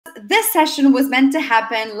this session was meant to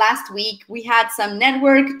happen last week. We had some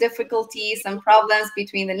network difficulties, some problems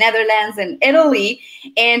between the Netherlands and Italy,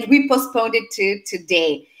 and we postponed it to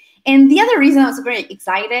today. And the other reason I was very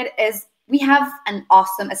excited is we have an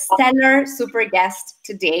awesome, a stellar super guest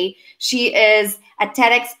today. She is a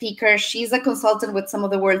TEDx speaker. She's a consultant with some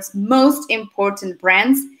of the world's most important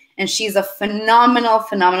brands, and she's a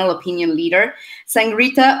phenomenal opinion leader.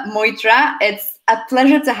 Sangbreeta Moitra, it's a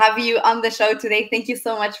pleasure to have you on the show today. Thank you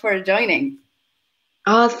so much for joining.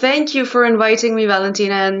 Thank you for inviting me,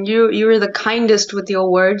 Valentina, and you're the kindest with your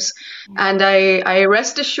words. And I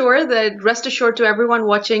rest assured to everyone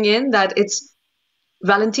watching in that it's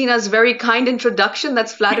Valentina's very kind introduction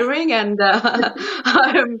that's flattering, and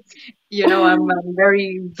I'm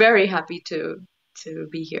very happy to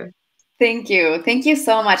be here. Thank you. Thank you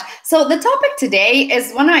so much. So the topic today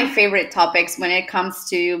is one of my favorite topics when it comes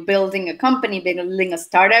to building a company, building a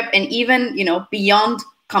startup, and even, beyond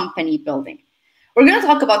company building. We're going to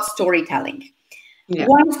talk about storytelling. Yeah.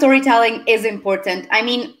 Why storytelling is important. I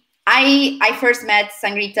mean, I first met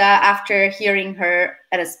Sangbreeta after hearing her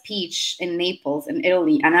at a speech in Naples in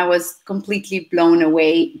Italy, and I was completely blown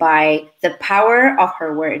away by the power of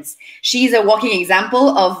her words. She's a walking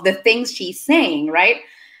example of the things she's saying, right?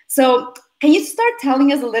 So can you start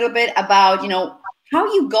telling us a little bit about,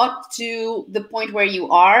 how you got to the point where you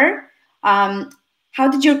are? How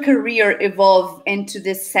did your career evolve into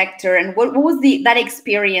this sector? And what was that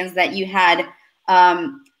experience that you had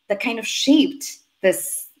that kind of shaped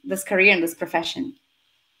this career and this profession?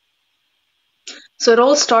 So it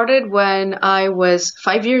all started when I was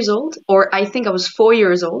 5 years old, or I think I was 4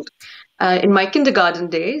 years old, in my kindergarten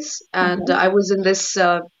days. And I was in this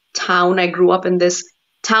town. I grew up in this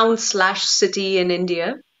town/city in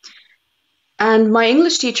India. And my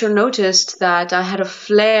English teacher noticed that I had a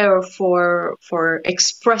flair for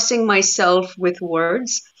expressing myself with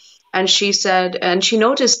words. And she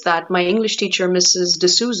noticed that my English teacher, Mrs.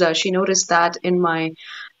 D'Souza, she noticed that in my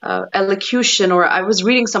elocution, or I was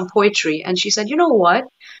reading some poetry. And she said, you know what,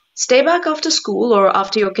 stay back after school or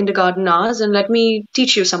after your kindergarten hours and let me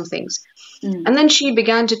teach you some things. And then she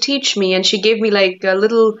began to teach me, and she gave me like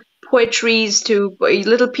little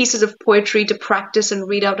pieces of poetry to practice and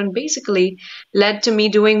read out, and basically led to me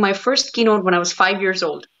doing my first keynote when I was 5 years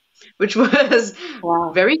old, which was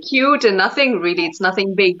very cute and it's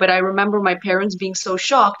nothing big. But I remember my parents being so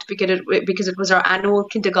shocked because it was our annual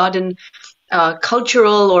kindergarten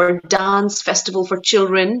cultural or dance festival for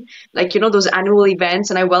children, like, those annual events.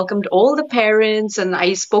 And I welcomed all the parents, and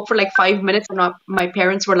I spoke for like 5 minutes, and my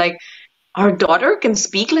parents were like, our daughter can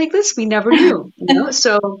speak like this? We never knew,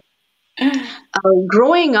 So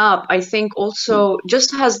growing up, I think also,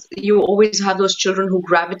 just as you always have those children who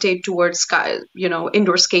gravitate towards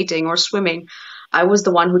indoor skating or swimming, I was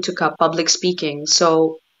the one who took up public speaking.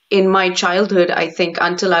 So in my childhood, I think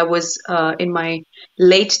until I was in my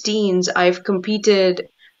late teens, I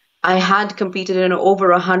had competed in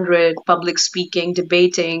over 100 public speaking,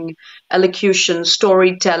 debating, elocution,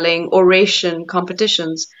 storytelling, oration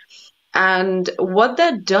competitions. And what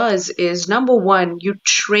that does is, number one, you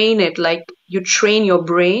train it, like you train your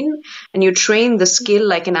brain and you train the skill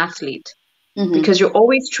like an athlete, because you're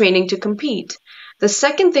always training to compete. The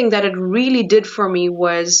second thing that it really did for me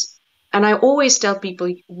was, and I always tell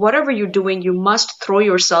people, whatever you're doing, you must throw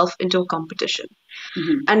yourself into a competition.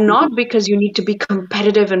 And not because you need to be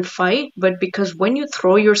competitive and fight, but because when you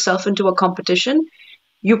throw yourself into a competition,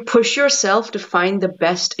 you push yourself to find the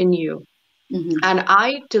best in you. And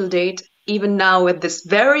I, till date, even now at this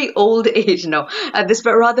very old age, at this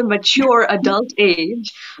rather mature adult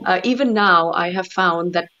age, even now I have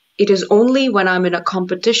found that it is only when I'm in a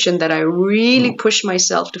competition that I really push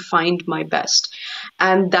myself to find my best.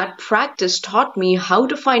 And that practice taught me how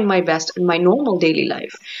to find my best in my normal daily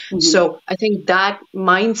life. So I think that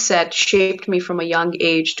mindset shaped me from a young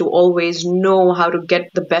age to always know how to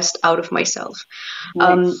get the best out of myself.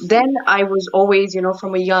 Then I was always,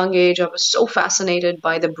 from a young age, I was so fascinated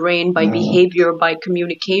by the brain, by behavior, by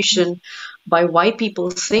communication, by why people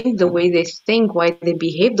think the way they think, why they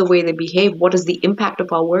behave the way they behave, what is the impact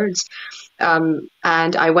of our words. And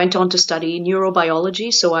I went on to study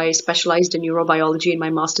neurobiology. So I specialized in neurobiology in my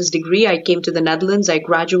master's degree. I came to the Netherlands. I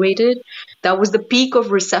graduated. That was the peak of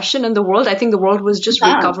recession in the world. I think the world was just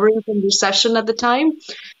recovering from recession at the time.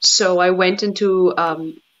 So I went into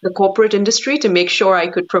the corporate industry to make sure I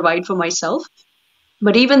could provide for myself.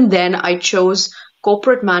 But even then, I chose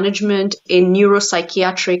corporate management in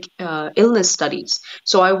neuropsychiatric illness studies.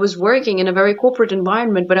 So I was working in a very corporate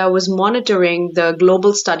environment, but I was monitoring the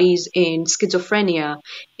global studies in schizophrenia,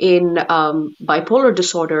 in bipolar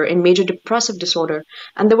disorder, in major depressive disorder.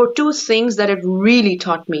 And there were two things that it really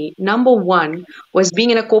taught me. Number one was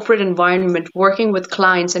being in a corporate environment, working with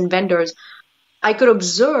clients and vendors. I could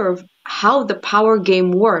observe how the power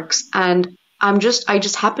game works, and I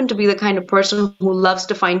just happen to be the kind of person who loves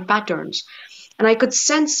to find patterns. And I could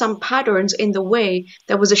sense some patterns in the way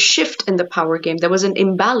there was a shift in the power game. There was an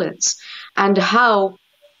imbalance, and how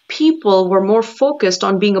people were more focused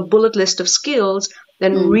on being a bullet list of skills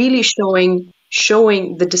than really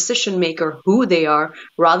showing the decision maker who they are,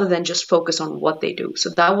 rather than just focus on what they do. So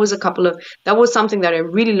that was something that I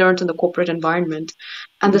really learned in the corporate environment.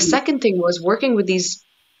 And the second thing was working with these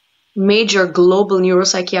major global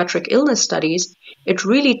neuropsychiatric illness studies. It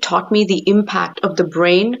really taught me the impact of the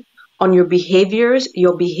brain on your behaviors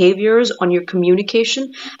on your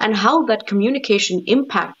communication, and how that communication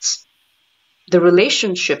impacts the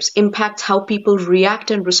relationships, impacts how people react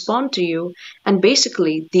and respond to you, and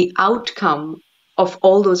basically the outcome of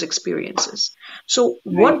all those experiences. So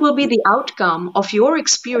what will be the outcome of your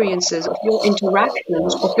experiences, of your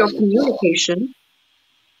interactions, of your communication,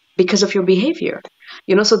 because of your behavior?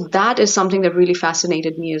 So that is something that really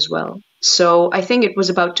fascinated me as well. So I think it was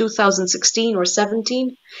about 2016 or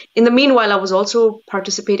 17. In the meanwhile, I was also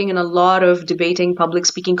participating in a lot of debating, public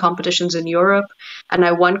speaking competitions in Europe, and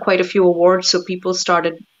I won quite a few awards. So people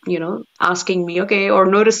started, asking me, okay, or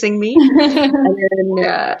noticing me. And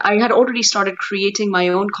then I had already started creating my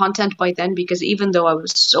own content by then, because even though I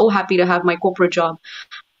was so happy to have my corporate job,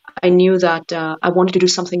 I knew that I wanted to do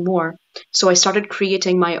something more. So I started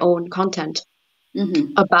creating my own content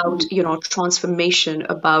about, transformation,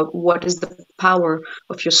 about what is the power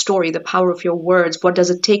of your story, the power of your words, what does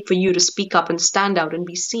it take for you to speak up and stand out and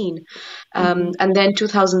be seen. And then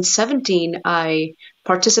 2017, I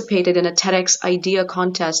participated in a TEDx idea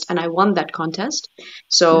contest, and I won that contest.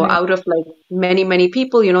 So out of like many, many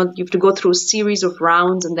people, you have to go through a series of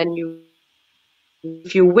rounds, and then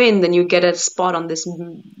if you win, then you get a spot on this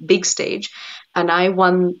big stage. And I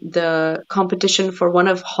won the competition for one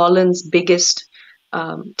of Holland's biggest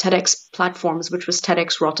TEDx platforms, which was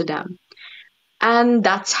TEDx Rotterdam. And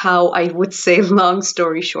that's how, I would say, long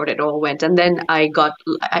story short, it all went. And then I got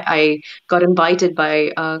invited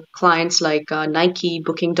by clients like Nike,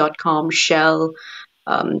 Booking.com, Shell,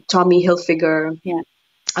 Tommy Hilfiger,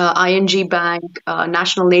 ING Bank,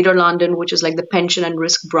 National Nederlanden, which is like the pension and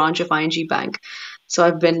risk branch of ING Bank. So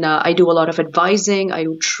I do a lot of advising, I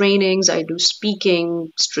do trainings, I do speaking,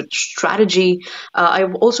 strategy.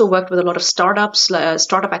 I've also worked with a lot of startups,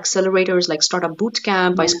 startup accelerators like Startup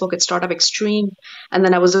Bootcamp. I spoke at Startup Extreme. And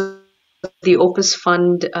then I was at the Opus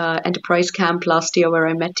Fund Enterprise Camp last year, where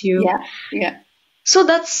I met you. Yeah. So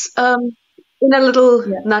that's in a little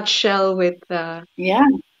nutshell with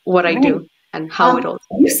what I do and how it all.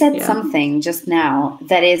 You said something just now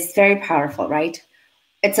that is very powerful, right?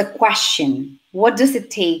 It's a question. What does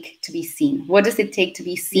it take to be seen? What does it take to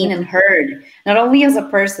be seen and heard? Not only as a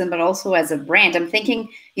person, but also as a brand. I'm thinking,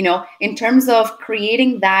 in terms of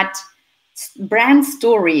creating that brand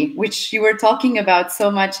story, which you were talking about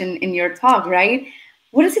so much in your talk, right?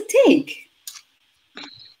 What does it take?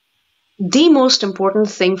 The most important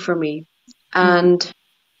thing for me, and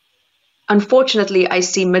unfortunately, I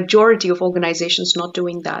see majority of organizations not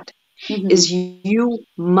doing that, is you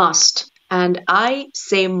must. And I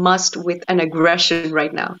say must with an aggression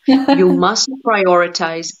right now. You must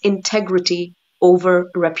prioritize integrity over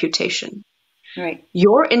reputation. Right.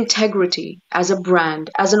 Your integrity as a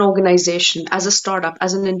brand, as an organization, as a startup,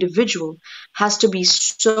 as an individual has to be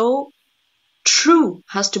so true,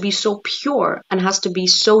 has to be so pure, and has to be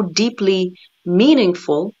so deeply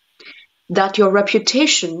meaningful that your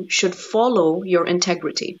reputation should follow your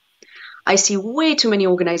integrity. I see way too many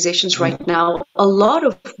organizations right now, a lot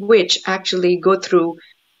of which actually go through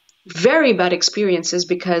very bad experiences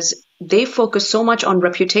because they focus so much on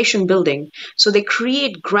reputation building. So they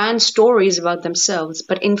create grand stories about themselves,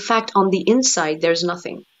 but in fact, on the inside, there's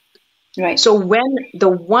nothing. Right. So when the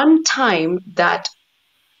one time that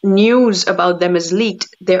news about them is leaked,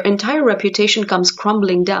 their entire reputation comes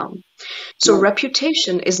crumbling down. So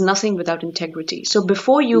reputation is nothing without integrity. So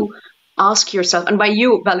before you ask yourself, and by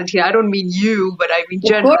you, Valentina, I don't mean you, but I mean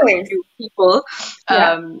generally you people,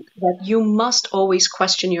 that you must always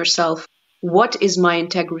question yourself, what is my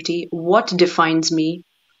integrity? What defines me?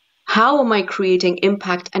 How am I creating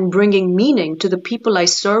impact and bringing meaning to the people I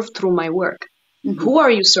serve through my work? Who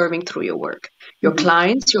are you serving through your work? Your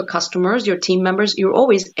clients, your customers, your team members.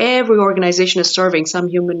 Every organization is serving some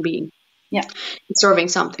human being. Yeah. It's serving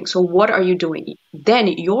something. So what are you doing? Then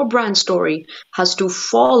your brand story has to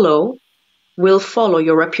will follow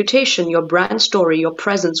your reputation, your brand story, your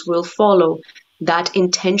presence will follow that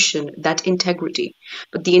intention, that integrity.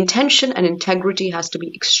 But the intention and integrity has to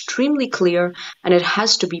be extremely clear, and it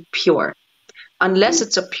has to be pure. Unless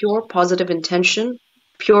it's a pure positive intention,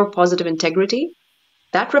 pure positive integrity,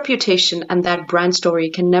 that reputation and that brand story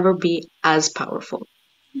can never be as powerful.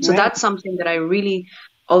 So Right. that's something that I really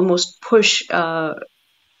almost push.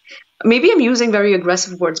 Maybe I'm using very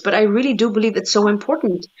aggressive words, but I really do believe it's so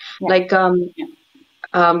important. Yeah.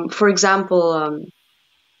 Like, for example,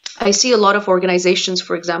 I see a lot of organizations,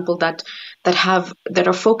 for example, that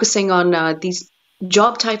are focusing on these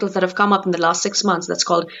job titles that have come up in the last 6 months. That's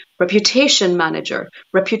called reputation manager,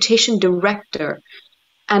 reputation director.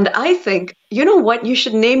 And I think, you know what, you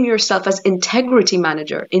should name yourself as integrity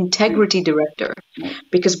manager, integrity director,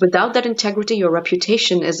 because without that integrity, your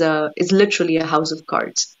reputation is literally a house of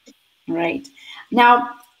cards. Right. Now,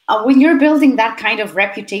 when you're building that kind of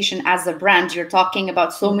reputation as a brand, you're talking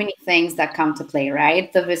about so many things that come to play,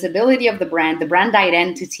 right? The visibility of the brand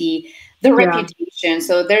identity, the Yeah. reputation.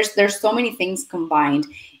 So there's so many things combined.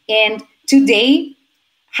 And today,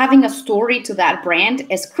 having a story to that brand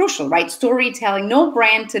is crucial, right? Storytelling. No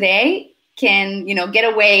brand today can, get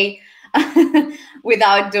away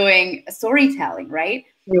without doing storytelling, right?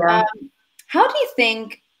 Yeah. How do you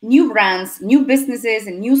think new brands, new businesses,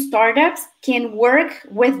 and new startups can work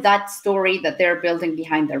with that story that they're building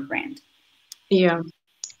behind their brand? Yeah.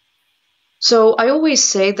 So I always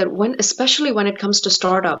say that especially when it comes to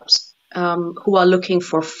startups, who are looking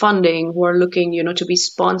for funding, who are looking, to be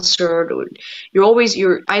sponsored,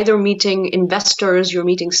 you're either meeting investors, you're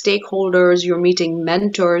meeting stakeholders, you're meeting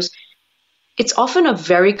mentors. It's often a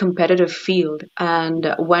very competitive field.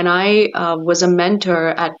 And when I was a mentor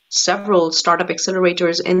at several startup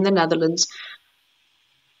accelerators in the Netherlands,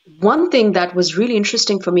 one thing that was really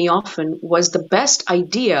interesting for me often was the best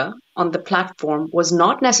idea on the platform was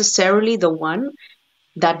not necessarily the one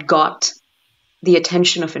that got the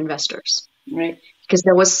attention of investors. Right. Because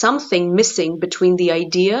there was something missing between the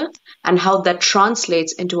idea and how that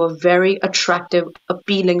translates into a very attractive,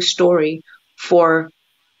 appealing story for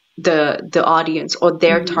the audience or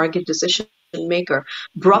their target decision maker.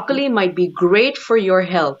 Broccoli might be great for your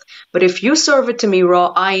health, but if you serve it to me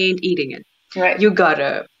raw, I ain't eating it. Right. You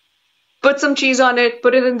gotta put some cheese on it,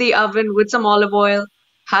 put it in the oven with some olive oil,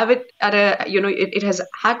 have it at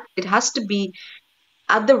it has to be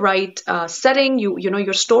at the right setting.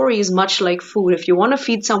 Your story is much like food. If you want to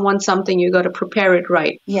feed someone something, you got to prepare it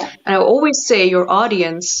right. Yeah. And I always say your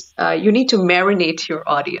audience, you need to marinate your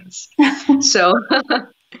audience. So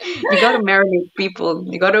you got to marinate people.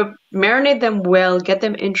 You got to marinate them well, get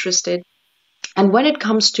them interested. And when it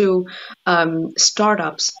comes to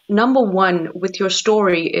startups, number one with your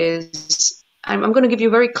story is, I'm going to give you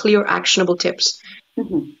very clear, actionable tips.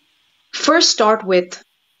 First, start with,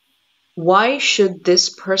 why should this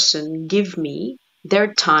person give me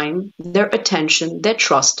their time, their attention, their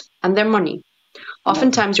trust, and their money?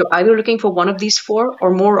 Oftentimes, you're either looking for one of these four,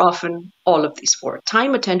 or more often, all of these four: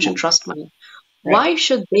 time, attention, trust, money. Right. Why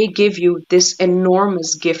should they give you this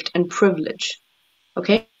enormous gift and privilege?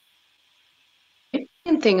 Okay.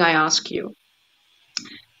 Second thing I ask you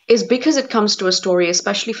is, because it comes to a story,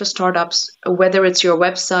 especially for startups, whether it's your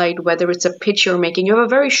website, whether it's a pitch you're making, you have a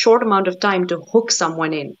very short amount of time to hook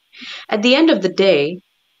someone in. At the end of the day,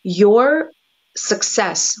 your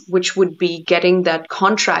success, which would be getting that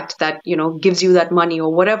contract that, gives you that money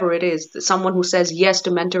or whatever it is, someone who says yes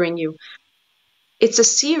to mentoring you, it's a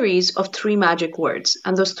series of 3 magic words.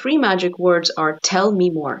 And those 3 magic words are, tell me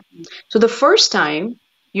more. So the first time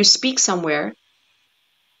you speak somewhere,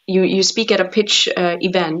 you speak at a pitch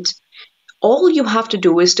event, all you have to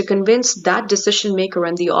do is to convince that decision maker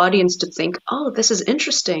and the audience to think, oh, this is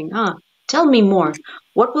interesting. Tell me more.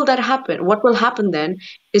 What will that happen? What will happen then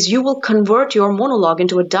is you will convert your monologue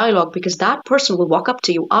into a dialogue, because that person will walk up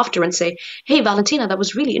to you after and say, hey, Valentina, that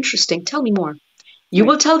was really interesting. Tell me more. You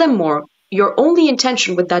will tell them more. Your only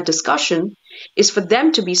intention with that discussion is for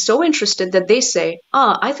them to be so interested that they say,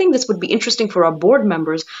 I think this would be interesting for our board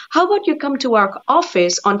members. How about you come to our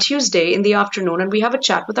office on Tuesday in the afternoon and we have a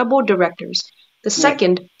chat with our board directors? The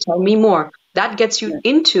second, tell me more. That gets you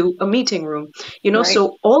into a meeting room.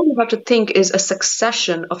 So all you have to think is a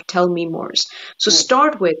succession of tell me mores. So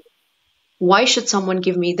start with, why should someone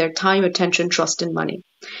give me their time, attention, trust, and money?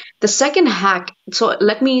 The second hack, so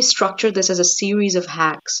let me structure this as a series of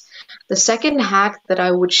hacks. The second hack that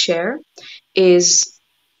I would share is,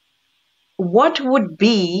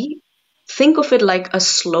 think of it like a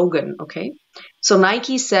slogan, okay? So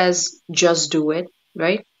Nike says, just do it,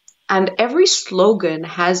 right? And every slogan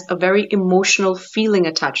has a very emotional feeling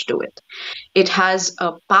attached to it. It has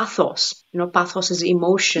a pathos. Pathos is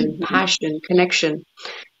emotion, Mhm. passion, connection.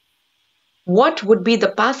 What would be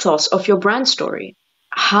the pathos of your brand story?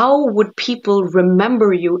 How would people remember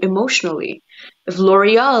you emotionally? If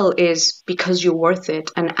L'Oreal is because you're worth it,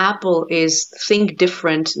 and Apple is think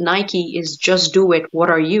different, Nike is just do it, what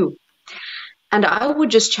are you? And I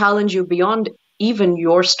would just challenge you beyond even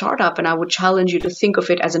your startup, and I would challenge you to think of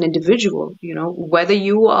it as an individual, whether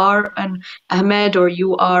you are an Ahmed or you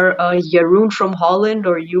are a Yaroon from Holland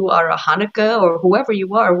or you are a Hanukkah or whoever you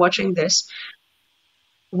are watching this,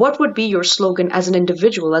 what would be your slogan as an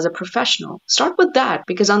individual, as a professional? Start with that,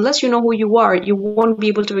 because unless you know who you are, you won't be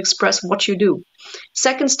able to express what you do.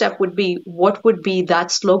 Second step would be, what would be that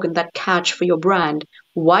slogan, that catch for your brand?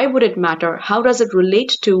 Why would it matter? How does it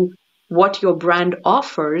relate to what your brand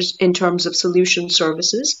offers in terms of solution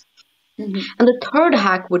services? Mhm. And the third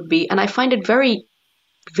hack would be, and I find it very,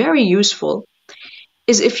 very useful,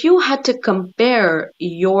 is if you had to compare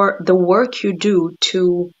the work you do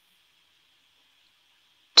to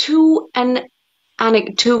an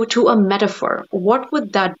to a metaphor, what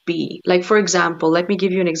would that be? Like, for example, let me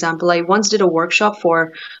give you an example. I once did a workshop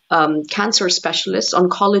for cancer specialists,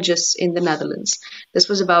 oncologists in the Netherlands. This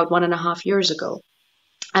was about 1.5 years ago.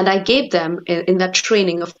 And I gave them, in that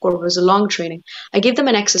training, of course, it was a long training, I gave them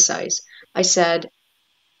an exercise. I said,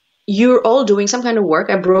 you're all doing some kind of work.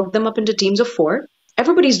 I broke them up into teams of 4.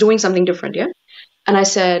 Everybody's doing something different, yeah? And I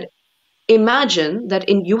said, imagine that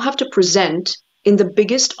you have to present in the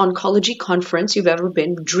biggest oncology conference you've ever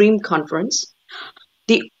been, Dream Conference.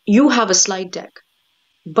 You have a slide deck,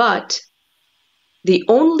 but the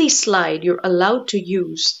only slide you're allowed to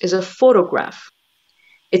use is a photograph.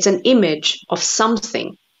 It's an image of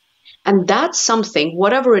something. And that something,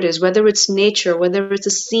 whatever it is, whether it's nature, whether it's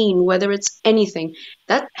a scene, whether it's anything,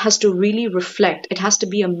 that has to really reflect. It has to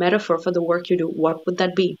be a metaphor for the work you do. What would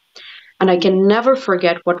that be? And I can never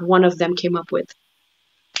forget what one of them came up with.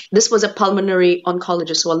 This was a pulmonary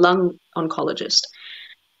oncologist, so a lung oncologist.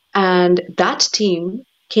 And that team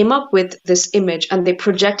came up with this image and they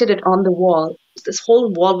projected it on the wall. This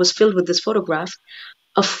whole wall was filled with this photograph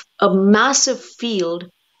of a massive field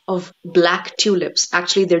of black tulips.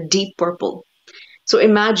 Actually, they're deep purple. So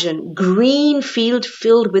imagine green field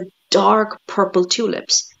filled with dark purple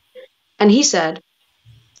tulips. And he said,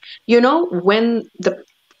 when the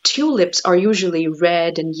tulips are usually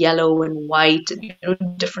red and yellow and white,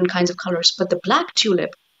 different kinds of colors, but the black tulip,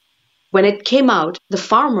 when it came out, the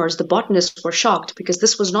farmers, the botanists were shocked because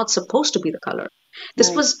this was not supposed to be the color. This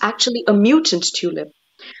Right. was actually a mutant tulip.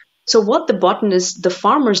 So what the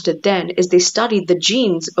farmers did then is they studied the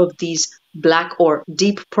genes of these black or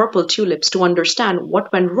deep purple tulips to understand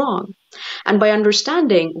what went wrong. And by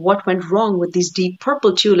understanding what went wrong with these deep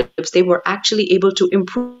purple tulips, they were actually able to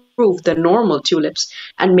improve the normal tulips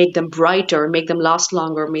and make them brighter, make them last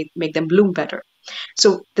longer, make them bloom better.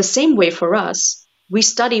 So the same way for us, we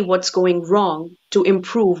study what's going wrong to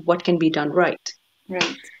improve what can be done right.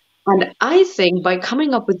 Right. And I think by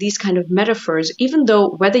coming up with these kind of metaphors, even though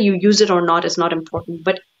whether you use it or not is not important,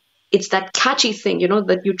 but it's that catchy thing,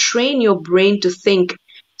 that you train your brain to think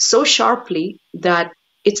so sharply that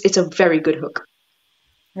it's a very good hook.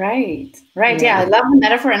 Right. Right. Yeah, Yeah. I love the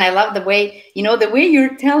metaphor and I love the way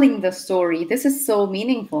you're telling the story. This is so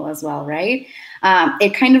meaningful as well, right?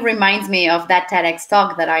 It kind of reminds me of that TEDx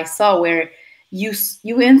talk that I saw where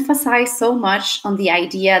you emphasize so much on the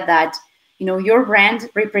idea that your brand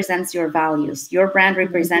represents your values. Your brand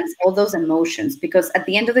represents all those emotions because at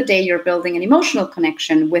the end of the day, you're building an emotional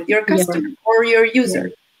connection with your Yeah. customer or your Yeah.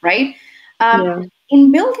 user, right? Yeah.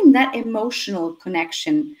 In building that emotional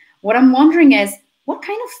connection, what I'm wondering is what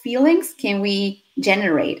kind of feelings can we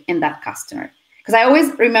generate in that customer? Because I always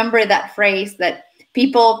remember that phrase that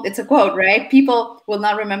people, it's a quote, right? People will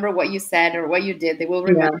not remember what you said or what you did. They will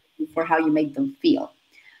Yeah. remember you for how you made them feel.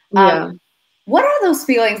 Yeah. What are those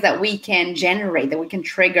feelings that we can generate, that we can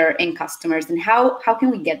trigger in customers, and how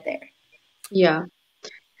can we get there? Yeah.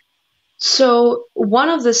 So one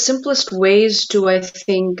of the simplest ways to, I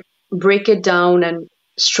think, break it down and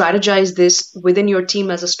strategize this within your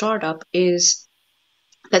team as a startup is,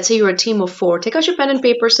 let's say you're a team of 4. Take out your pen and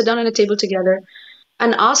paper, sit down at a table together,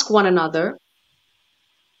 and ask one another,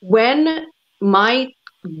 when my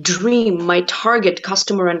dream, my target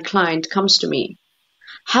customer and client comes to me,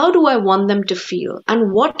 how do I want them to feel?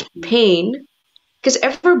 And what pain? Because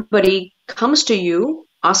everybody comes to you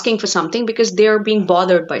asking for something because they're being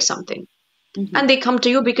bothered by something. Mm-hmm. And they come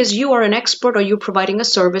to you because you are an expert or you're providing a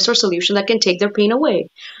service or solution that can take their pain away.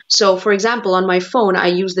 So, for example, on my phone, I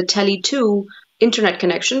use the Tele2 internet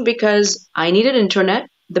connection because I needed internet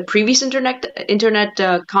The previous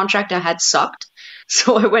internet contract I had sucked.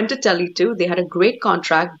 So I went to Tele2. They had a great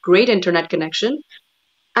contract, great internet connection,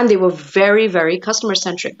 and they were very, very customer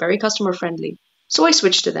centric, very customer friendly. So I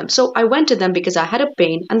switched to them. So I went to them because I had a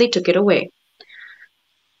pain and they took it away.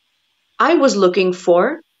 I was looking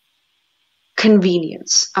for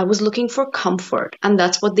convenience. I was looking for comfort, and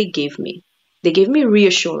that's what they gave me. They gave me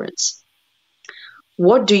reassurance.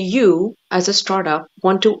 What do you, as a startup,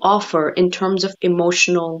 want to offer in terms of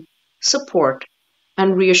emotional support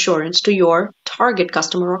and reassurance to your target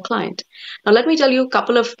customer or client? Now, let me tell you a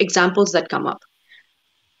couple of examples that come up.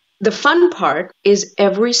 The fun part is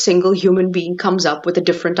every single human being comes up with a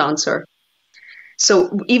different answer.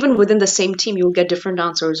 So even within the same team, you'll get different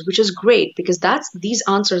answers, which is great because these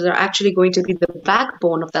answers are actually going to be the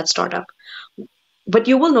backbone of that startup. But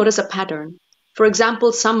you will notice a pattern. For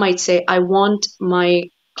example, some might say, I want my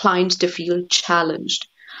client to feel challenged.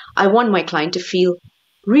 I want my client to feel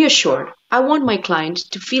reassured. I want my client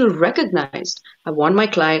to feel recognized. I want my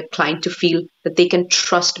client to feel that they can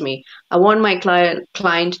trust me. I want my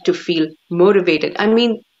client to feel motivated. I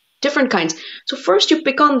mean, different kinds. So first you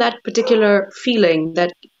pick on that particular feeling,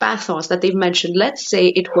 that pathos that they've mentioned. Let's say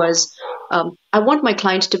it was, I want my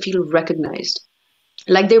client to feel recognized,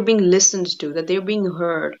 like they're being listened to, that they're being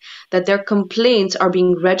heard, that their complaints are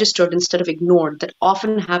being registered instead of ignored. That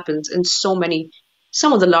often happens in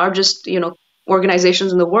some of the largest,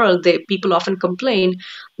 organizations in the world. People often complain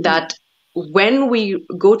that when we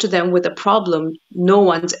go to them with a problem, no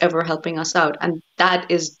one's ever helping us out. And that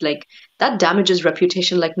damages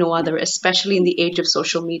reputation like no other, especially in the age of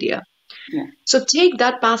social media. Yeah. So take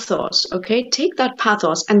that pathos, okay? Take that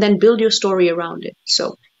pathos and then build your story around it.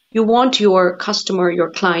 So you want your customer,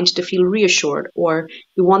 your client to feel reassured, or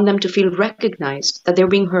you want them to feel recognized, that they're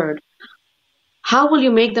being heard. How will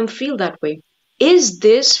you make them feel that way? Is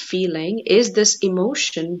this feeling, is this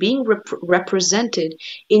emotion being represented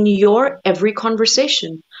in your every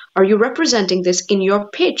conversation? Are you representing this in your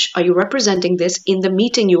pitch? Are you representing this in the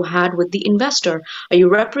meeting you had with the investor? Are you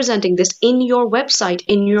representing this in your website,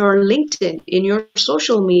 in your LinkedIn, in your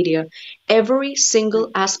social media? Every single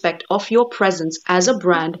aspect of your presence as a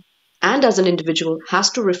brand and as an individual has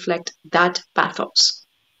to reflect that pathos.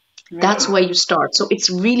 Right. That's where you start. So it's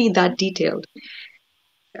really that detailed.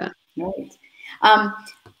 Yeah. Right.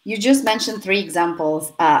 You just mentioned 3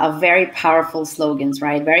 examples of very powerful slogans,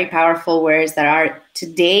 right? Very powerful words that are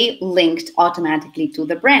today linked automatically to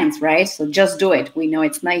the brands, right? So just do it. We know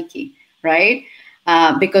it's Nike, right?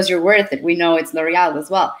 Because you're worth it. We know it's L'Oreal as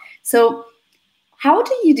well. So how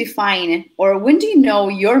do you define, or when do you know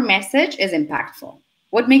your message is impactful?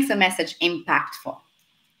 What makes a message impactful?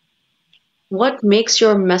 What makes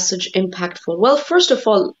your message impactful? Well, first of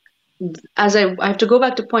all, as I have to go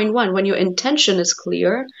back to point 1, when your intention is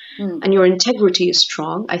clear and your integrity is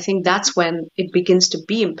strong, I think that's when it begins to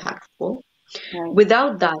be impactful. Right.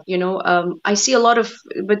 Without that, I see a lot of,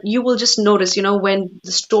 but you will just notice, when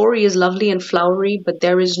the story is lovely and flowery, but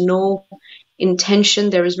there is no intention,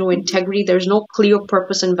 there is no integrity, there is no clear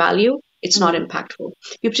purpose and value, it's not impactful.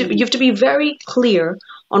 You have to be very clear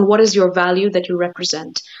on what is your value that you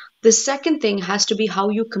represent. The second thing has to be how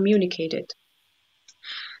you communicate it.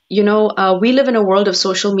 We live in a world of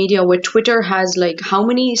social media where Twitter has how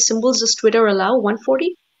many symbols does Twitter allow?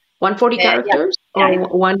 140? 140 characters? Yeah.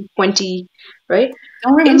 Or 120, right? I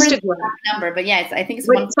don't remember the exact number, but yes, I think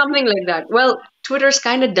it's something like that. Well, Twitter's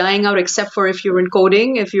kind of dying out, except for if you're in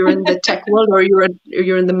coding, if you're in the tech world, or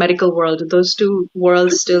you're in the medical world. Those two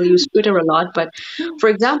worlds still use Twitter a lot. But for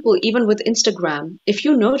example, even with Instagram, if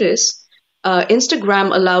you notice,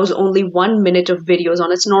 Instagram allows only 1 minute of videos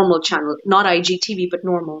on its normal channel, not IGTV, but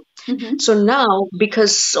normal. So now,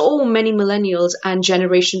 because so many millennials and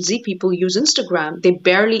Generation Z people use Instagram, they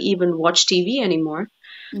barely even watch TV anymore.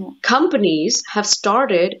 Companies have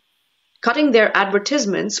started cutting their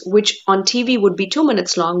advertisements, which on TV would be 2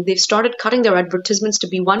 minutes long. They've started cutting their advertisements to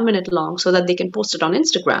be 1 minute long so that they can post it on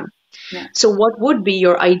Instagram. Yeah. So what would be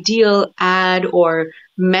your ideal ad or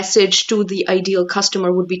message to the ideal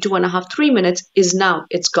customer would be 2.5, 3 minutes is now.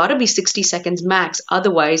 It's got to be 60 seconds max.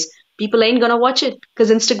 Otherwise, people ain't going to watch it because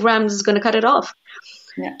Instagram is going to cut it off.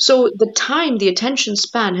 Yeah. So the attention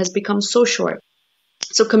span has become so short.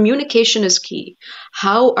 So communication is key.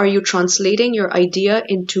 How are you translating your idea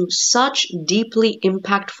into such deeply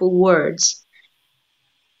impactful words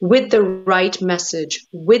with the right message,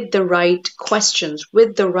 with the right questions,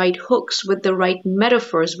 with the right hooks, with the right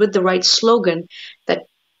metaphors, with the right slogan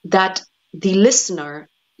that the listener,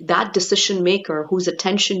 that decision maker whose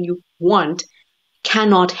attention you want,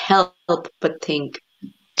 cannot help but think,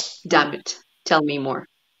 damn it, tell me more.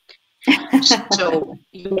 So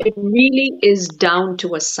it really is down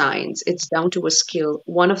to a science. It's down to a skill.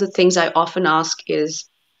 One of the things I often ask is,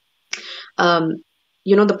 um,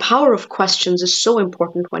 the power of questions is so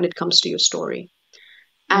important when it comes to your story.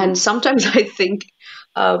 And sometimes I think,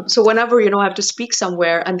 so whenever, I have to speak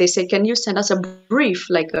somewhere and they say, can you send us a brief,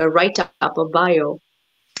 like a write-up, a bio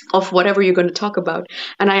of whatever you're going to talk about?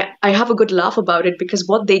 And I have a good laugh about it because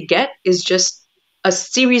what they get is just a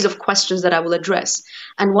series of questions that I will address.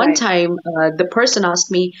 And one Right. time, the person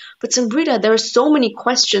asked me, but Sangbreeta, there are so many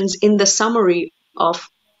questions in the summary of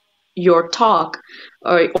your talk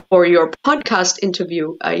or your podcast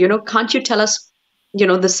interview. Can't you tell us,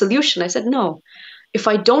 the solution? I said, no. If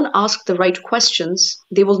I don't ask the right questions,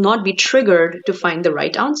 they will not be triggered to find the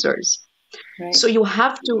right answers. Right. So you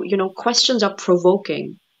have to, questions are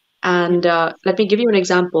provoking. And let me give you an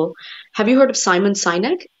example. Have you heard of Simon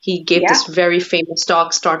Sinek? He gave Yeah. this very famous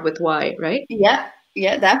talk, Start with Why, right? Yeah.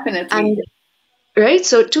 Yeah, And definitely. right,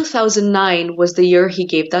 so 2009 was the year he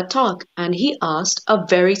gave that talk, and he asked a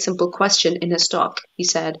very simple question in his talk. He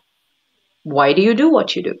said, why do you do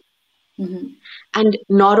what you do? Hmm. And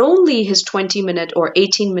not only his 20-minute or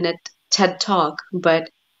 18-minute TED talk, but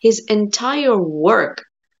his entire work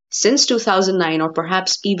since 2009 or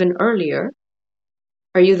perhaps even earlier.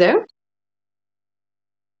 Are you there?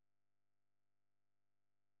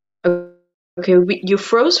 Okay, you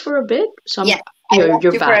froze for a bit, so Yeah, I you're lost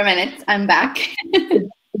you for back. a minute. I'm back.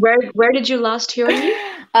 Where did you last hear me?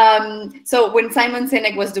 So when Simon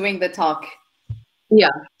Sinek was doing the talk. Yeah.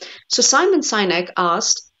 So Simon Sinek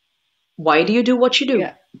asked, why do you do what you do?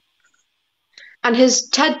 Yeah. And his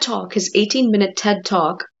TED talk, his 18-minute TED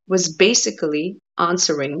talk, was basically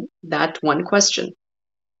answering that one question.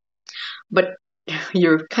 But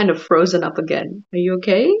you're kind of frozen up again. Are you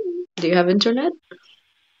okay? Do you have internet?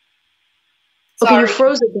 Okay, you Sorry.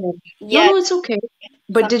 froze again. No, Yeah. no, it's okay.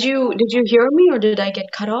 But did Something. you hear me or did I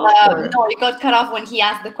get cut off or? No, it got cut off when he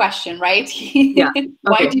asked the question, right? Yeah.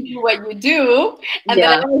 Why Okay. do you do what you do? And then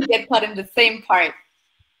I Yeah. always get caught in the same part.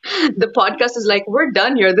 The podcast is like, we're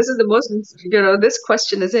done here. This is the most, this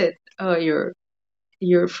question is it. Oh,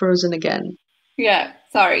 you're frozen again. Yeah,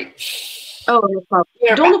 sorry. Oh, no problem. You're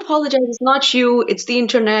back. Don't apologize. It's not you. It's the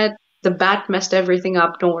internet. The bat messed everything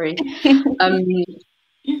up. Don't worry. Um,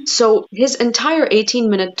 so his entire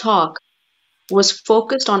 18-minute talk was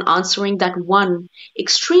focused on answering that one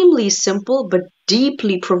extremely simple but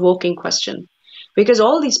deeply provoking question. Because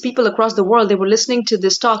all these people across the world, they were listening to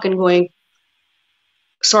this talk and going,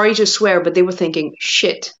 sorry to swear, but they were thinking,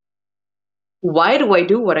 shit, why do I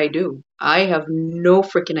do what I do? I have no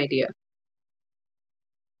freaking idea.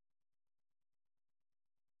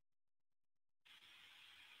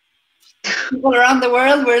 People around the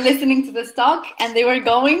world were listening to this talk and they were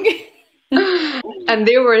going. And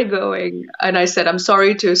they were going, and I said, I'm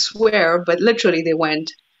sorry to swear, but literally they went.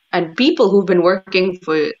 And people who've been working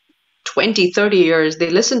for 20, 30 years, they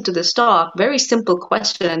listened to this talk, very simple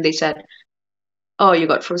question, and they said, oh, you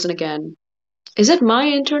got frozen again. Is it my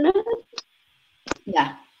internet?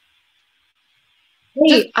 Yeah.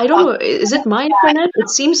 Just Hey, I don't know. Is it my internet? It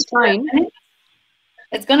seems fine.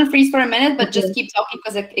 it's gonna freeze for a minute, but just Okay. keep talking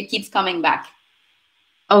because it keeps coming back.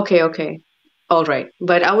 Okay, okay. All right.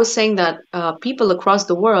 But I was saying that people across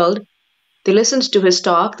the world, they listened to his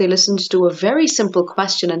talk, they listened to a very simple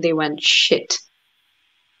question, and they went, shit,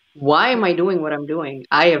 why am I doing what I'm doing?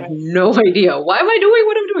 I have Right. no idea. Why am I doing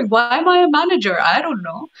what I'm doing? Why am I a manager? I don't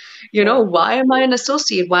know. Right. Why am I an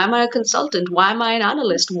associate? Why am I a consultant? Why am I an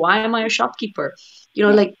analyst? Why am I a shopkeeper?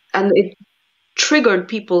 Yeah. And it triggered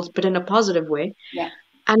people, but in a positive way. Yeah.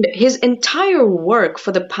 And his entire work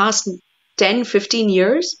for the past 10, 15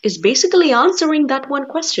 years is basically answering that one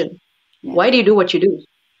question. Yeah. Why do you do what you do?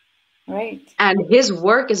 Right. And his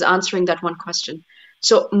work is answering that one question.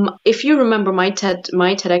 So if you remember my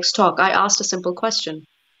TEDx talk, I asked a simple question.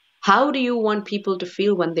 How do you want people to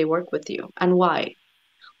feel when they work with you and why?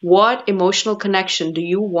 What emotional connection do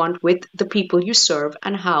you want with the people you serve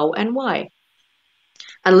and how and why?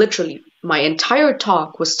 And literally, my entire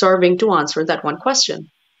talk was serving to answer that one question.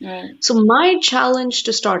 Right. So my challenge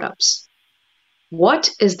to startups, what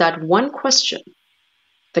is that one question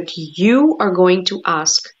that you are going to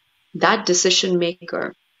ask that decision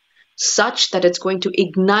maker such that it's going to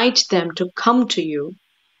ignite them to come to you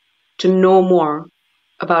to know more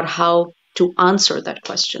about how to answer that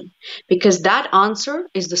question? Because that answer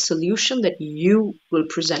is the solution that you will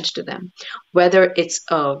present to them, whether it's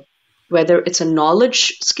a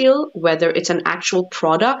knowledge skill, whether it's an actual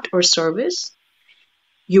product or service.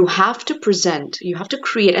 You have to present, you have to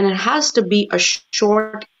create, and it has to be a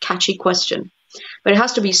short, catchy question, but it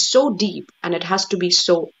has to be so deep and it has to be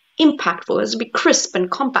so impactful. It has to be crisp and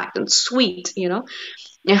compact and sweet, you know.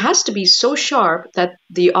 It has to be so sharp that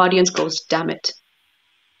the audience goes, damn it.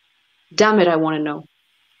 Damn it, I want to know.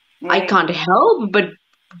 I Right. can't help but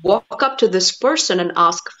walk up to this person and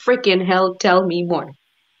ask, freaking hell, tell me more,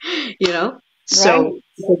 you know? Right. So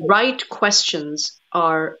the right questions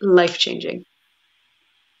are life-changing.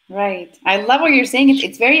 Right. I love what you're saying.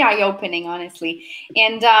 It's very eye-opening, honestly.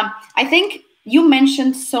 And I think you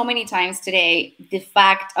mentioned so many times today the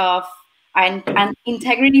fact of and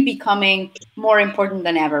integrity becoming more important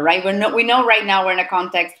than ever, right? We know right now we're in a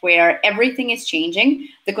context where everything is changing.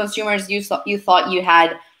 The consumers you thought you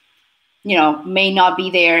had, may not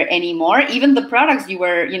be there anymore. Even the products you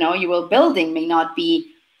were building may not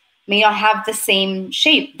have the same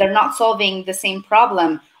shape. They're not solving the same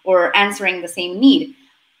problem or answering the same need.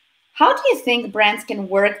 How do you think brands can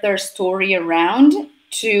work their story around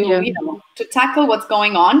to, Yeah. to tackle what's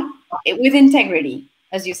going on with integrity,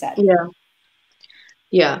 as you said? Yeah.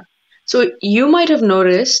 Yeah. So you might have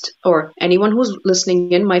noticed, or anyone who's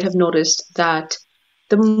listening in might have noticed that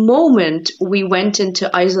the moment we went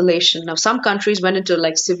into isolation, now some countries went into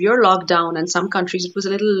like severe lockdown, and some countries it was a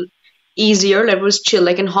little easier, like it was chill.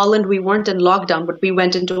 Like in Holland, we weren't in lockdown, but we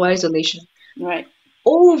went into isolation. Right.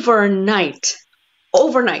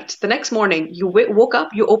 Overnight, the next morning, you woke up,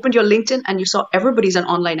 you opened your LinkedIn, and you saw everybody's an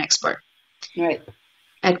online expert. Right.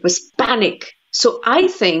 It was panic. So I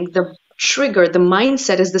think the trigger, the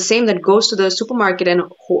mindset is the same that goes to the supermarket and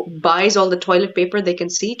buys all the toilet paper they can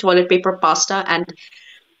see, toilet paper, pasta, and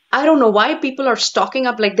I don't know why people are stocking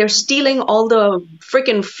up, like they're stealing all the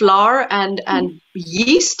freaking flour and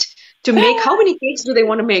yeast to make. How many cakes do they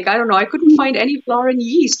want to make? I don't know. I couldn't find any flour and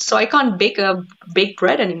yeast, so I can't bake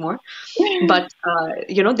bread anymore. But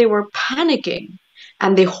they were panicking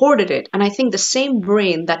and they hoarded it. And I think the same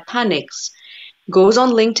brain that panics goes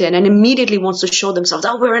on LinkedIn and immediately wants to show themselves,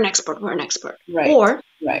 oh, we're an expert. Right. Or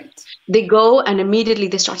right. They go and immediately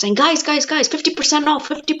they start saying, guys, 50% off,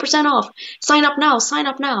 50% off. Sign up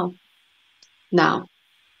now. Now,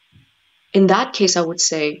 in that case, I would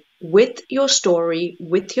say, with your story,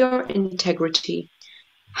 with your integrity,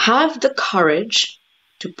 have the courage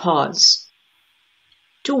to pause,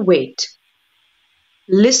 to wait,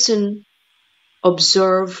 listen,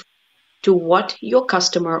 observe to what your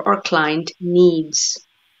customer or client needs.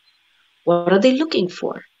 What are they looking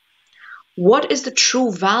for? What is the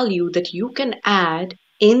true value that you can add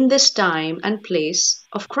in this time and place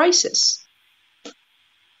of crisis?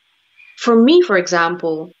 For me, for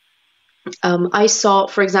example, I saw,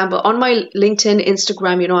 for example, on my LinkedIn,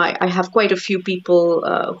 Instagram, I have quite a few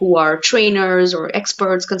people who are trainers or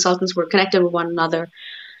experts, consultants who are connected with one another.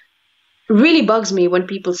 It really bugs me when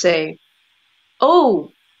people say,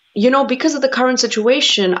 oh, because of the current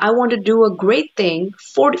situation, I want to do a great thing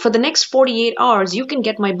for the next 48 hours. You can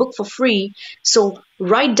get my book for free. So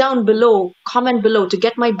write down below, comment below to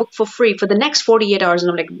get my book for free for the next 48 hours.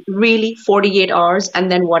 And I'm like, really? 48 hours?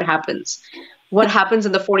 And then what happens? What happens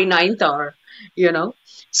in the 49th hour?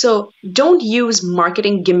 So don't use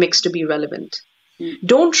marketing gimmicks to be relevant.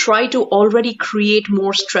 Don't try to already create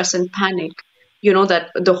more stress and panic. That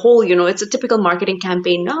the whole, it's a typical marketing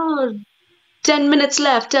campaign. 10 minutes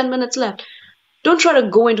left. Don't try to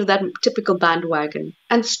go into that typical bandwagon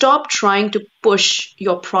and stop trying to push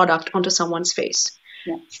your product onto someone's face.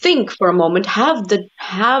 Yeah. Think for a moment, have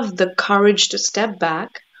the courage to step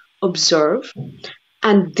back, observe,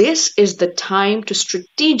 and this is the time to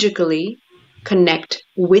strategically connect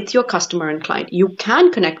with your customer and client. You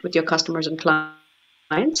can connect with your customers and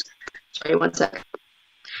clients. Sorry, one second.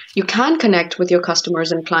 You can connect with your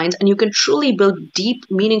customers and clients, and you can truly build deep,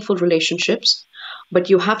 meaningful relationships, but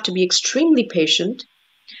you have to be extremely patient.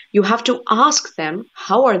 You have to ask them,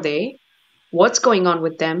 how are they? What's going on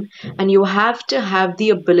with them? And you have to have the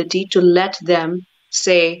ability to let them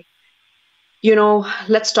say,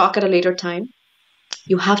 let's talk at a later time.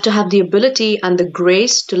 You have to have the ability and the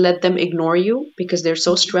grace to let them ignore you because they're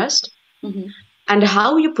so stressed. Mm-hmm. And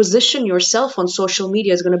how you position yourself on social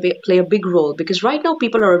media is going to play a big role, because right now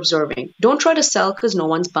people are observing. Don't try to sell because no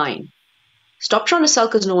one's buying. Stop trying to sell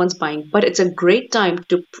because no one's buying. But it's a great time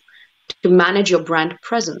to manage your brand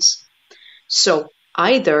presence. So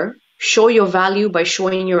either show your value by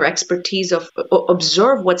showing your expertise of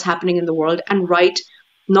observe what's happening in the world and write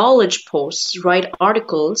knowledge posts, write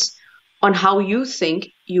articles on how you think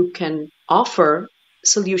you can offer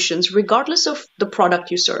solutions regardless of the product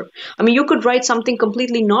you serve. I mean, you could write something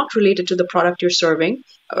completely not related to the product you're serving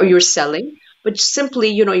or you're selling, but simply,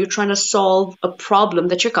 you're trying to solve a problem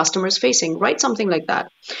that your customer is facing. Write something like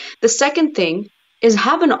that. The second thing is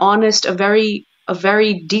have a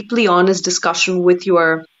very deeply honest discussion with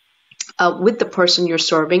your with the person you're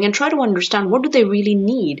serving and try to understand what do they really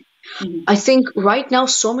need. I think right now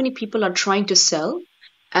so many people are trying to sell.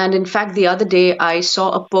 And in fact, the other day I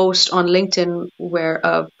saw a post on LinkedIn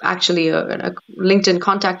where actually a LinkedIn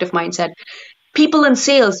contact of mine said, people in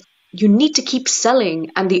sales, you need to keep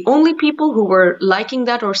selling. And the only people who were liking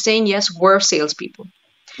that or saying yes were salespeople.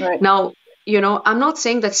 Right. Now, I'm not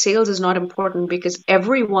saying that sales is not important, because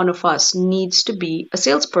every one of us needs to be a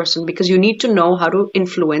salesperson, because you need to know how to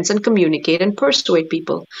influence and communicate and persuade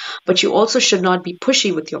people. But you also should not be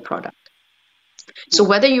pushy with your product. So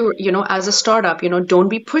whether as a startup, don't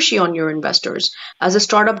be pushy on your investors. As a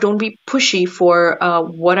startup, don't be pushy for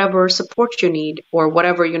whatever support you need or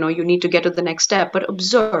whatever, you need to get to the next step, but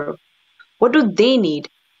observe, what do they need?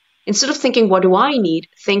 Instead of thinking, what do I need?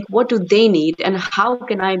 Think, what do they need? And how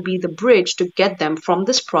can I be the bridge to get them from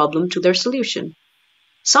this problem to their solution?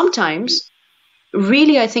 Sometimes,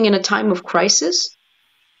 really, I think in a time of crisis,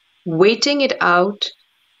 waiting it out,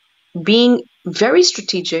 being very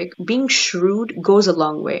strategic, being shrewd goes a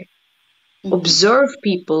long way. Observe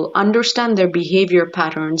people, understand their behavior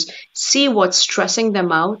patterns, see what's stressing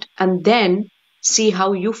them out, and then see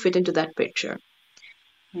how you fit into that picture.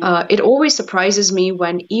 It always surprises me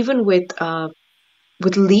when, even with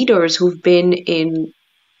leaders who've been in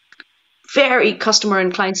very customer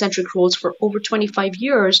and client-centric roles for over 25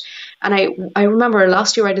 years, and I remember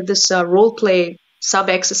last year I did this role play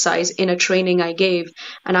sub-exercise in a training I gave,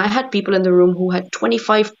 and I had people in the room who had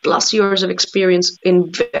 25 plus years of experience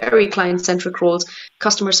in very client-centric roles,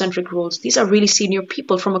 customer-centric roles. These are really senior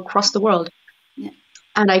people from across the world. Yeah.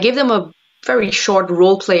 And I gave them a very short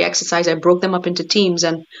role play exercise. I broke them up into teams,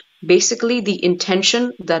 and basically the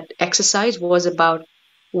intention, that exercise was about,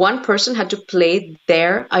 one person had to play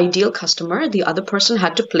their ideal customer, the other person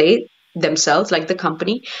had to play themselves, like the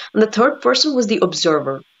company, and the third person was the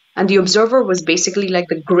observer. And the observer was basically like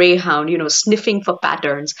the greyhound, sniffing for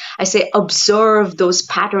patterns. I say, observe those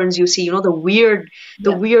patterns you see, the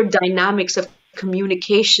weird dynamics of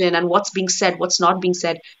communication and what's being said, what's not being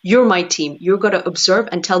said. You're my team. You're going to observe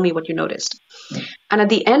and tell me what you noticed. And at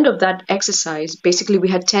the end of that exercise, basically we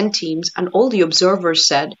had 10 teams, and all the observers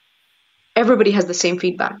said, everybody has the same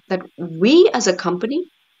feedback, that we as a company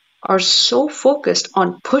are so focused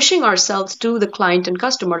on pushing ourselves to the client and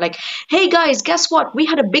customer. Like, hey guys, guess what? We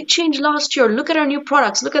had a big change last year. Look at our new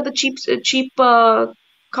products. Look at the cheap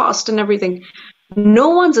cost and everything. No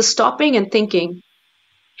one's stopping and thinking,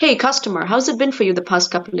 hey customer, how's it been for you the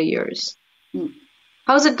past couple of years?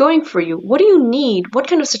 How's it going for you? What do you need? What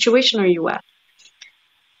kind of situation are you at?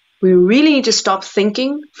 We really need to stop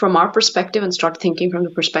thinking from our perspective and start thinking from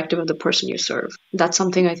the perspective of the person you serve. That's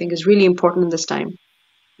something I think is really important in this time.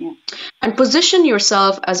 Yeah. And position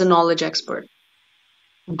yourself as a knowledge expert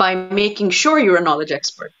by making sure you're a knowledge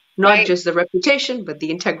expert, not just the reputation, but the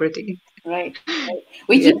integrity. Right.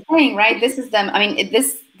 We keep saying, right, this is them. I mean,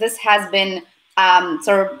 this has been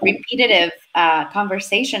sort of repetitive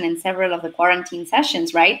conversation in several of the quarantine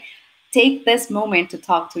sessions, right? Take this moment to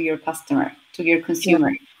talk to your customer, to your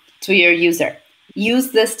consumer, to your user.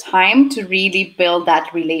 Use this time to really build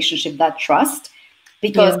that relationship, that trust,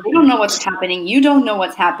 because they don't know what's happening. You don't know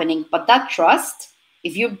what's happening, but that trust,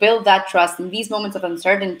 if you build that trust in these moments of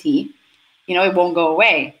uncertainty, it won't go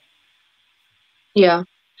away. Yeah.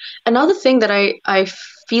 Another thing that I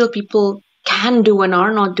feel people can do and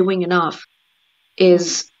are not doing enough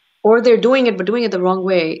is, or they're doing it, but doing it the wrong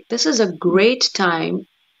way. This is a great time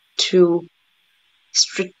to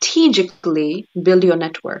strategically build your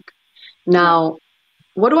network. Now,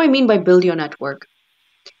 what do I mean by build your network?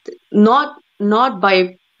 Not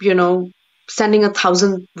by, sending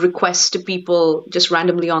 1,000 requests to people just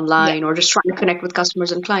randomly online or just trying to connect with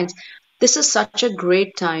customers and clients. This is such a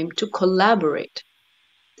great time to collaborate.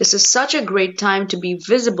 This is such a great time to be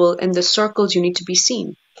visible in the circles you need to be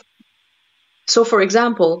seen. So, for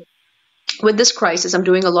example, with this crisis, I'm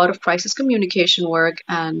doing a lot of crisis communication work,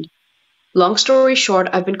 and long story short,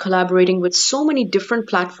 I've been collaborating with so many different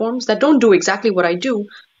platforms that don't do exactly what I do,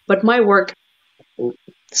 but my work,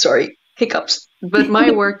 but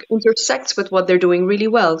my work intersects with what they're doing really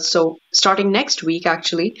well. So starting next week,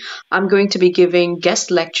 actually, I'm going to be giving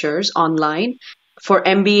guest lectures online for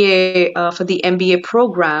MBA, for the MBA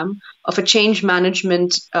program of a change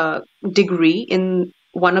management degree in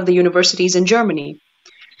one of the universities in Germany.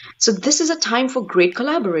 So this is a time for great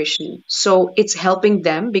collaboration. So it's helping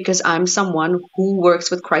them because I'm someone who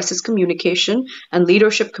works with crisis communication and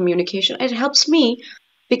leadership communication. It helps me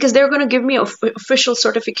because they're going to give me an official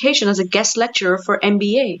certification as a guest lecturer for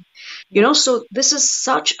MBA. So this is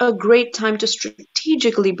such a great time to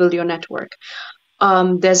strategically build your network.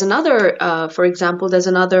 There's another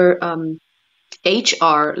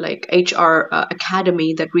HR, like HR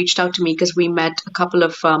Academy, that reached out to me because we met a couple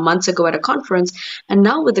of months ago at a conference. And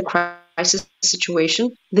now with the crisis situation,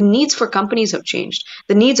 the needs for companies have changed.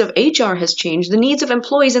 The needs of HR has changed. The needs of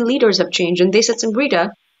employees and leaders have changed. And they said, Sangbreeta,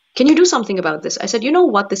 can you do something about this? I said, you know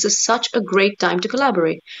what? This is such a great time to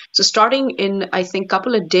collaborate. So starting in, I think, a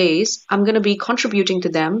couple of days, I'm going to be contributing to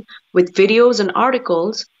them with videos and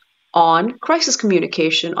articles on crisis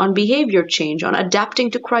communication, on behavior change, on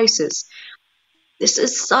adapting to crisis. This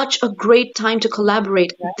is such a great time to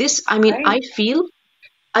collaborate. This, I mean, I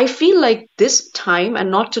feel like this time,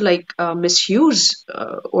 and not to like misuse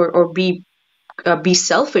or be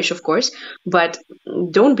selfish, of course, but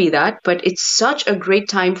don't be that. But it's such a great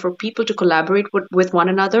time for people to collaborate with one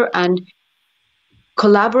another and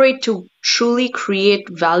collaborate to truly create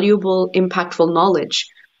valuable, impactful knowledge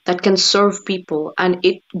that can serve people. And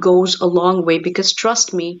it goes a long way because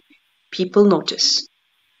trust me, people notice.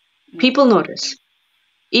 People notice.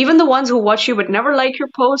 Even the ones who watch you but never like your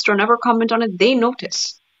post or never comment on it, they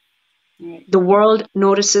notice. The world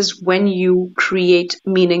notices when you create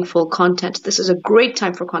meaningful content. This is a great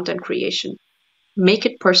time for content creation. Make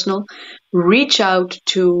it personal. Reach out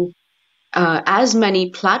to as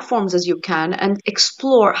many platforms as you can and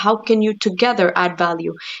explore how can you together add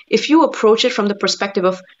value. If you approach it from the perspective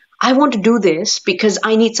of, I want to do this because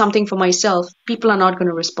I need something for myself, people are not going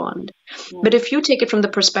to respond. But if you take it from the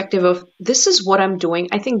perspective of, this is what I'm doing,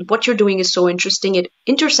 I think what you're doing is so interesting, it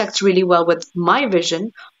intersects really well with my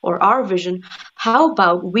vision or our vision. How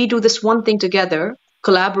about we do this one thing together,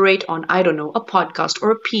 collaborate on, I don't know, a podcast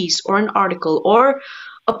or a piece or an article or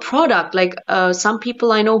a product. Like some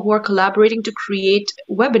people I know who are collaborating to create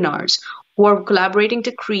webinars, who are collaborating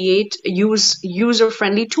to create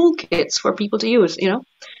user-friendly toolkits for people to use, you know.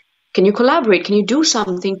 Can you collaborate? Can you do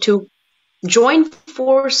something to join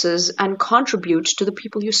forces and contribute to the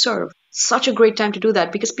people you serve? Such a great time to do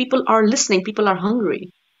that because people are listening, people are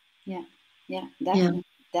hungry. Yeah, definitely.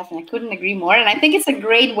 Definitely, I couldn't agree more. And I think it's a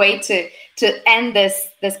great way to end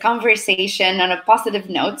this conversation on a positive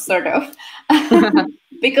note, sort of,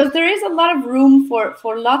 because there is a lot of room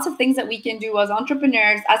for lots of things that we can do as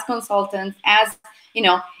entrepreneurs, as consultants, as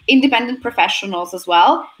independent professionals as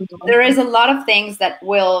well. There is a lot of things that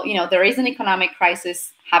will, there is an economic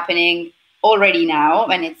crisis happening already now,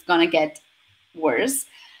 and it's gonna get worse.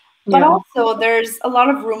 But also, there's a lot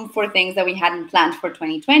of room for things that we hadn't planned for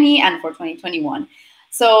 2020 and for 2021.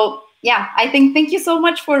 So yeah, I think thank you so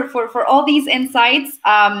much for all these insights.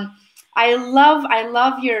 I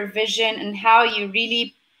love your vision and how you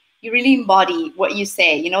really embody what you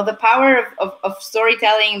say. The power of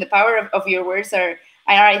storytelling, the power of your words are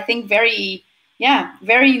I think very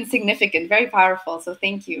insignificant, very powerful. So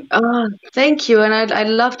thank you. Thank you. And I'd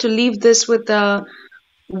love to leave this with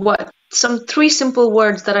some 3 simple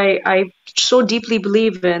words that I so deeply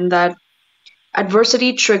believe in, that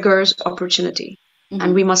adversity triggers opportunity.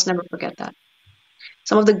 And we must never forget that.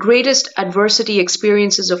 Some of the greatest adversity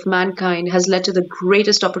experiences of mankind has led to the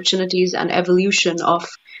greatest opportunities and evolution of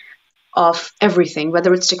everything,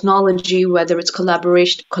 whether it's technology, whether it's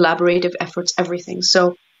collaborative efforts, everything.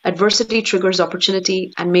 So adversity triggers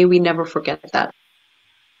opportunity, and may we never forget that.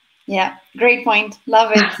 Yeah, great point.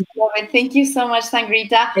 Love it. Love it. Thank you so much,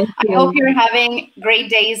 Sangbreeta. I hope you're having great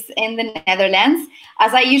days in the Netherlands.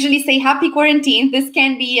 As I usually say, happy quarantine. This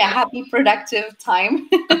can be a happy, productive time.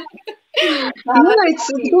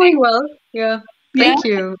 It's going well. Yeah. Thank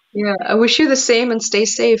you. Yeah. I wish you the same, and stay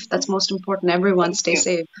safe. That's most important. Everyone stay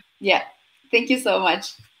safe. Yeah. Thank you so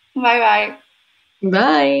much. Bye-bye.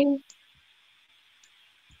 Bye.